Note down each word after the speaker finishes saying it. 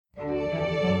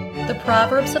The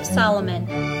Proverbs of Solomon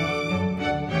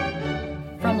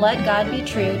from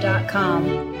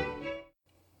LetGodBetrue.com.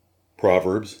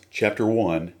 Proverbs chapter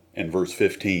 1 and verse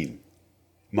 15.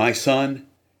 My son,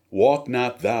 walk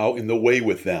not thou in the way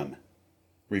with them.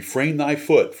 Refrain thy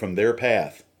foot from their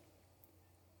path.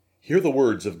 Hear the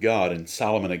words of God and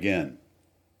Solomon again.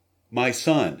 My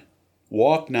son,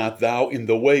 walk not thou in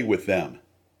the way with them.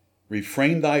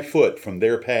 Refrain thy foot from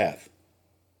their path.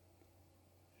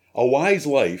 A wise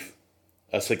life,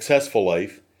 a successful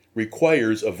life,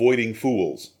 requires avoiding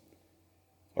fools.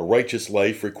 A righteous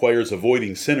life requires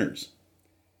avoiding sinners.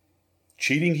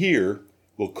 Cheating here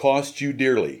will cost you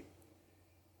dearly.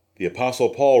 The Apostle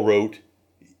Paul wrote,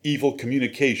 "Evil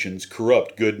communications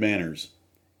corrupt good manners."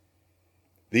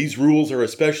 These rules are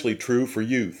especially true for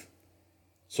youth.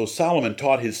 So Solomon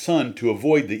taught his son to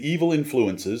avoid the evil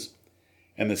influences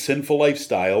and the sinful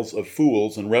lifestyles of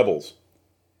fools and rebels.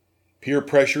 Peer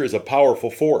pressure is a powerful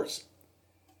force.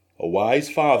 A wise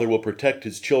father will protect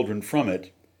his children from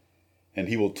it, and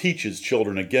he will teach his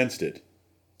children against it.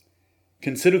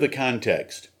 Consider the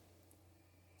context.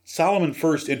 Solomon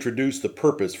first introduced the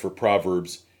purpose for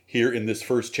Proverbs here in this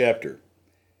first chapter,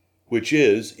 which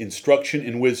is instruction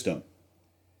in wisdom.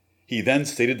 He then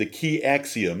stated the key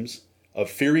axioms of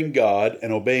fearing God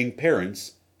and obeying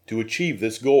parents to achieve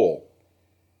this goal.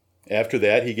 After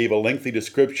that, he gave a lengthy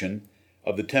description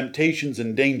of the temptations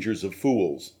and dangers of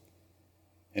fools.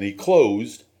 And he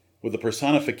closed with the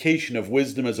personification of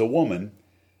wisdom as a woman,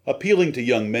 appealing to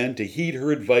young men to heed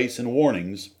her advice and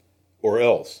warnings, or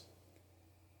else.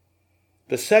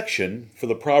 The section for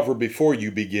the proverb before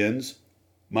you begins,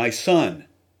 My son,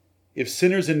 if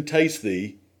sinners entice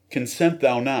thee, consent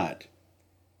thou not.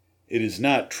 It is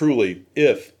not truly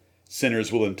if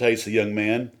sinners will entice a young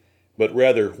man, but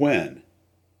rather when.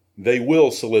 They will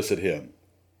solicit him.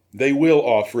 They will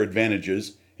offer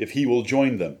advantages if he will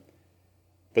join them.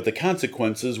 But the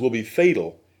consequences will be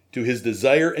fatal to his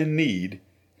desire and need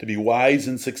to be wise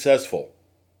and successful.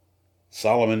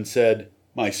 Solomon said,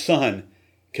 My son,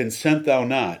 consent thou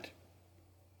not.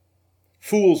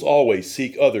 Fools always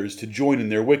seek others to join in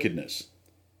their wickedness.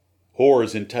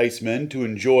 Whores entice men to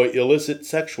enjoy illicit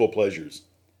sexual pleasures.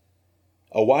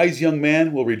 A wise young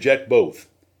man will reject both.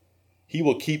 He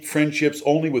will keep friendships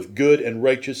only with good and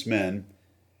righteous men,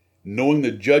 knowing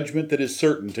the judgment that is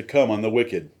certain to come on the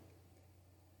wicked.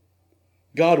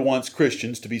 God wants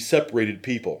Christians to be separated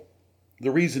people.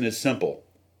 The reason is simple.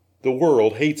 The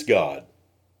world hates God,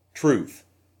 truth,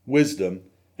 wisdom,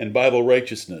 and Bible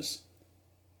righteousness.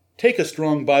 Take a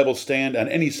strong Bible stand on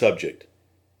any subject,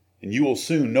 and you will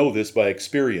soon know this by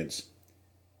experience.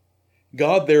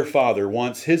 God, their Father,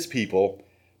 wants His people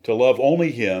to love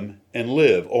only Him and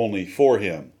live only for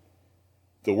Him.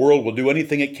 The world will do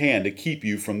anything it can to keep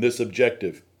you from this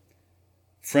objective.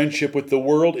 Friendship with the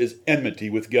world is enmity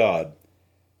with God.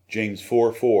 James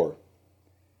 4:4.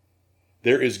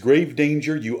 There is grave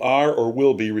danger you are or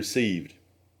will be received.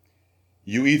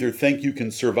 You either think you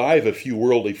can survive a few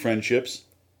worldly friendships,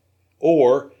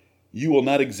 or you will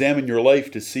not examine your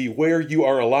life to see where you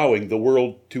are allowing the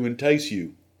world to entice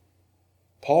you.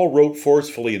 Paul wrote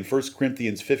forcefully in 1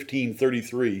 Corinthians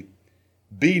 15:33,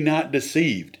 Be not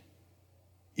deceived.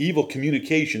 Evil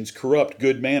communications corrupt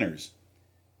good manners.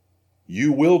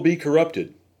 You will be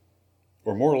corrupted,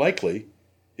 or more likely,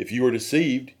 if you are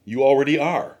deceived, you already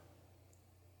are.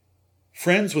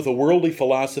 Friends with a worldly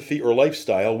philosophy or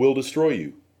lifestyle will destroy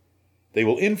you. They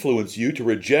will influence you to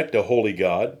reject a holy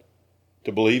God,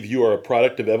 to believe you are a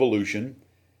product of evolution,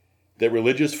 that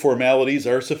religious formalities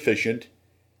are sufficient,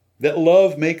 that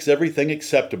love makes everything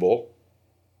acceptable,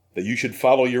 that you should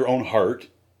follow your own heart,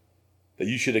 that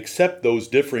you should accept those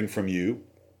differing from you,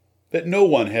 that no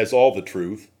one has all the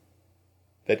truth,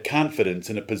 that confidence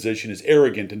in a position is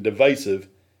arrogant and divisive,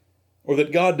 or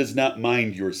that God does not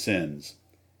mind your sins.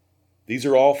 These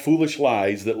are all foolish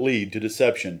lies that lead to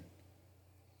deception.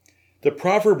 The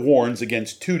proverb warns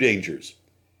against two dangers: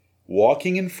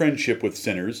 walking in friendship with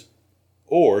sinners,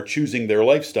 or choosing their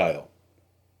lifestyle.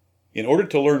 In order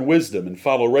to learn wisdom and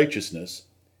follow righteousness,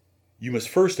 you must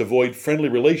first avoid friendly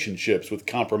relationships with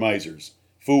compromisers,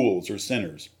 fools, or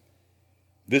sinners.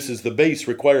 This is the base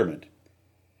requirement.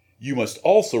 You must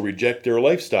also reject their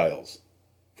lifestyles,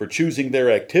 for choosing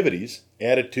their activities,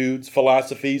 attitudes,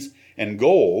 philosophies, and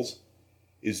goals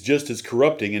is just as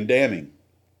corrupting and damning.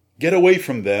 Get away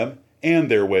from them and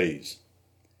their ways.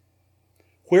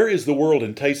 Where is the world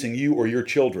enticing you or your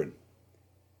children?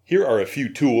 Here are a few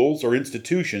tools or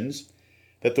institutions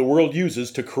that the world uses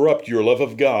to corrupt your love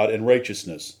of God and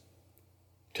righteousness.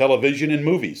 Television and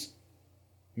movies,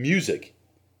 music,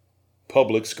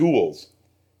 public schools,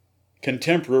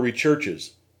 contemporary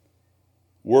churches,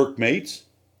 workmates,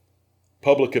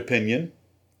 public opinion,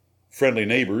 friendly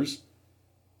neighbors,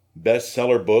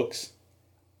 bestseller books,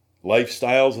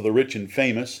 lifestyles of the rich and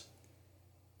famous,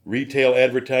 retail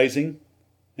advertising,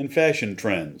 and fashion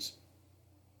trends.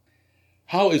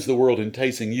 How is the world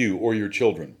enticing you or your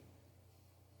children?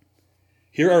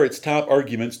 Here are its top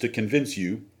arguments to convince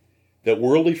you that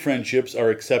worldly friendships are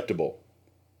acceptable.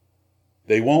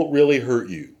 They won't really hurt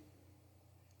you.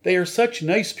 They are such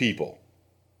nice people.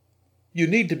 You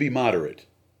need to be moderate.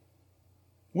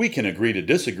 We can agree to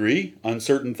disagree on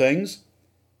certain things.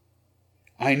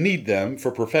 I need them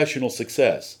for professional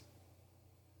success.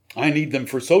 I need them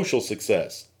for social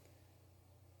success.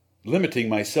 Limiting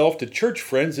myself to church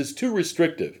friends is too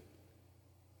restrictive.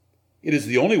 It is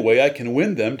the only way I can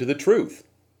win them to the truth.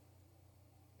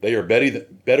 They are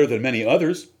better than many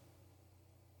others.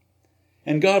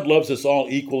 And God loves us all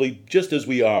equally, just as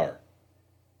we are.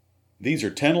 These are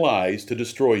 10 lies to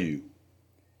destroy you.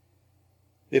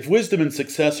 If wisdom and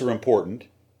success are important,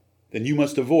 then you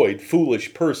must avoid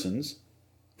foolish persons,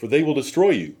 for they will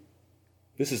destroy you.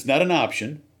 This is not an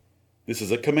option. This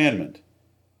is a commandment.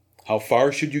 How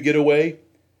far should you get away?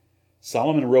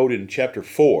 Solomon wrote in chapter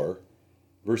 4,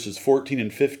 verses 14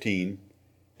 and 15,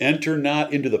 "Enter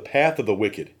not into the path of the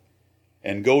wicked,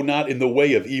 and go not in the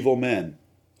way of evil men.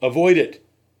 Avoid it.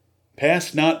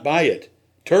 Pass not by it.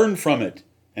 Turn from it,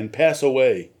 and pass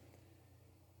away."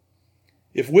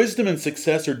 If wisdom and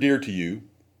success are dear to you,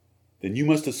 then you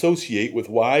must associate with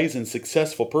wise and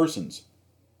successful persons.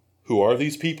 Who are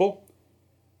these people?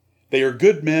 They are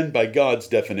good men by God's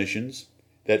definitions,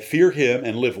 that fear Him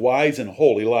and live wise and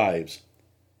holy lives.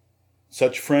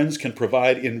 Such friends can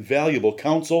provide invaluable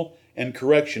counsel and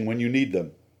correction when you need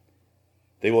them.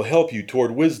 They will help you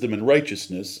toward wisdom and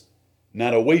righteousness,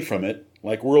 not away from it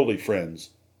like worldly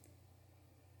friends.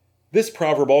 This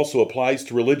proverb also applies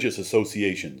to religious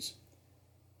associations.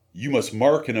 You must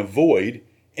mark and avoid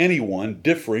anyone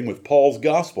differing with Paul's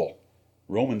gospel,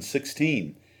 Romans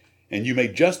 16, and you may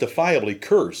justifiably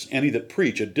curse any that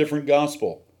preach a different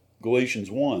gospel, Galatians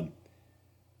 1.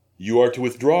 You are to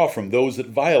withdraw from those that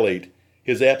violate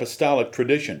his apostolic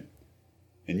tradition,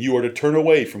 and you are to turn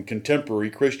away from contemporary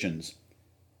Christians.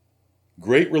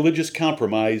 Great religious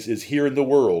compromise is here in the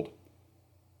world.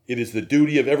 It is the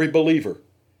duty of every believer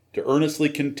to earnestly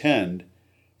contend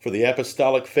for the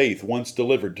apostolic faith once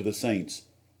delivered to the saints.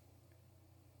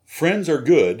 Friends are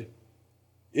good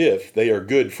if they are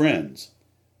good friends.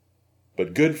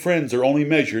 But good friends are only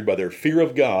measured by their fear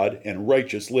of God and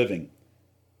righteous living.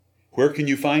 Where can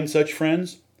you find such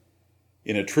friends?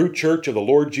 In a true church of the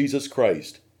Lord Jesus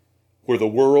Christ, where the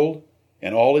world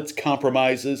and all its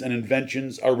compromises and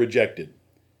inventions are rejected.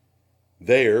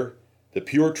 There, the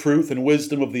pure truth and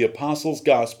wisdom of the apostles'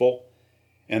 gospel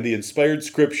and the inspired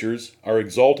scriptures are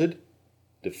exalted,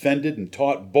 defended, and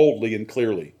taught boldly and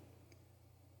clearly.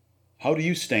 How do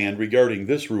you stand regarding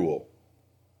this rule?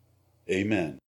 Amen.